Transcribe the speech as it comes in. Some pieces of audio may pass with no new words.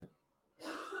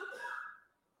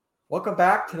Welcome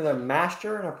back to another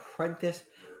Master and Apprentice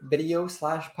video /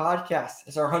 podcast.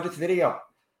 It's our 100th video.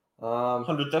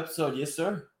 100th episode, yes,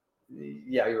 sir.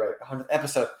 Yeah, you're right. 100th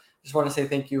episode. Just want to say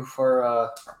thank you for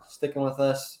sticking with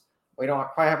us. We don't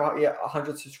quite have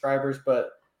 100 subscribers,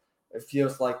 but it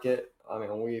feels like it. I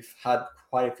mean, we've had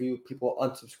quite a few people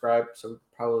unsubscribe, so we'd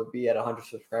probably be at 100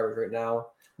 subscribers right now.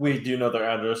 We do know their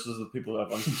addresses of people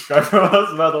that have unsubscribed from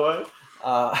us, by the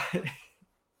way.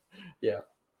 Yeah.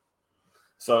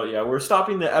 So, yeah, we're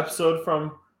stopping the episode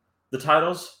from the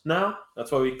titles now.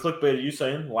 That's why we clickbaited you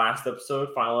saying last episode,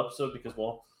 final episode, because,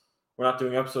 well, we're not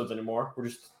doing episodes anymore. We're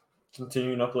just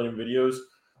continuing uploading videos.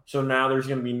 So now there's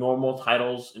going to be normal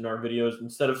titles in our videos.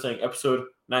 Instead of saying episode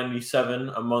 97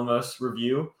 Among Us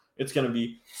review, it's going to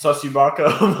be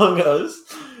Susubaka Among Us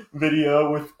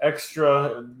video with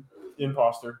extra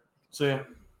imposter. So, yeah.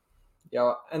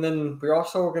 Yeah, and then we're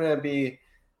also going to be,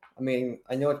 I mean,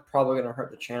 I know it's probably going to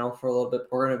hurt the channel for a little bit,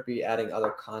 but we're going to be adding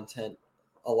other content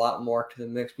a lot more to the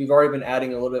mix. We've already been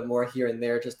adding a little bit more here and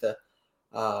there just to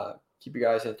keep you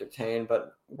guys entertained,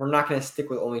 but we're not going to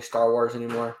stick with only Star Wars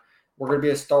anymore. We're going to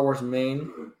be a Star Wars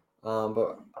main,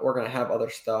 but we're going to have other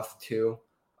stuff too.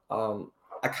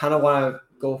 I kind of want to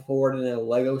go forward in a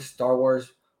Lego Star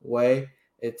Wars way.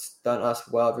 It's done us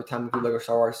well. Every time we do Lego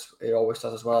Star Wars, it always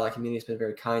does us well. Our community's been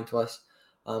very kind to us.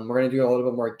 We're going to do a little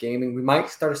bit more gaming. We might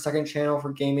start a second channel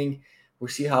for gaming. We'll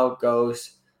see how it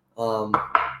goes. And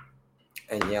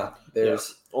yeah,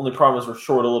 there's... Only problem is we're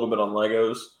short a little bit on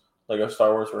Legos. Lego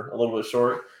Star Wars, we're a little bit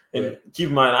short. And keep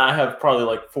in mind, I have probably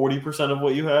like 40% of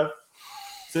what you have.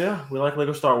 So yeah, we like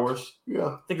Lego Star Wars. Yeah.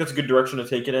 I think that's a good direction to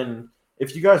take it in.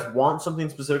 If you guys want something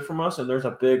specific from us and there's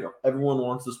a big, everyone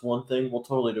wants this one thing, we'll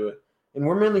totally do it. And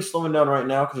we're mainly slowing down right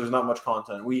now because there's not much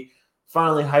content. We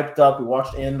finally hyped up. We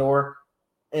watched Andor.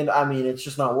 And I mean, it's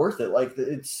just not worth it. Like,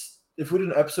 if we did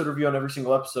an episode review on every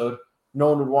single episode, no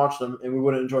one would watch them and we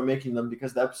wouldn't enjoy making them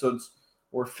because the episodes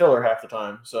were filler half the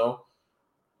time. So,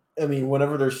 I mean,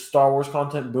 whenever there's Star Wars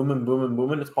content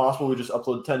booming, it's possible we just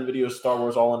upload 10 videos Star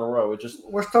Wars all in a row.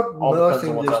 We're still mostly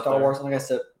doing Star Wars. And like I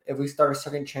said, if we start a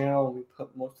second channel and we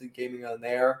put mostly gaming on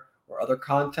there or other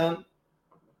content,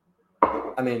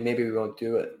 I mean, maybe we won't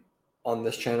do it on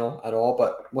this channel at all,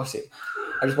 but we'll see.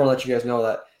 I just want to let you guys know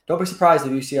that. Don't be surprised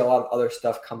if you see a lot of other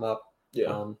stuff come up.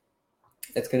 Yeah.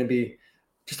 It's going to be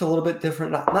just a little bit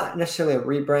different. Not necessarily a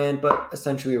rebrand, but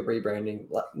essentially a rebranding.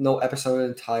 No episode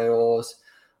and titles,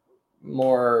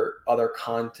 more other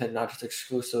content, not just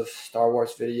exclusive Star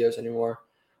Wars videos anymore.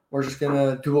 We're just going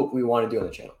to do what we want to do on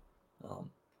the channel.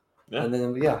 And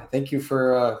then, thank you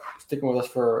for sticking with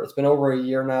us it's been over a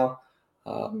year now,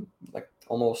 like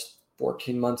almost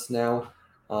 14 months now,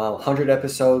 100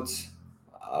 episodes,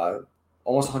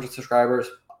 almost 100 subscribers.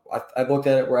 I've looked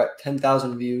at it. We're at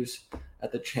 10,000 views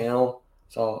at the channel.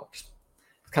 So it's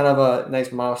kind of a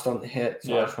nice milestone to hit.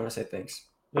 So I just want to say thanks.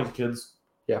 Thanks, kids.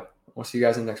 Yeah. We'll see you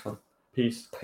guys in the next one. Peace.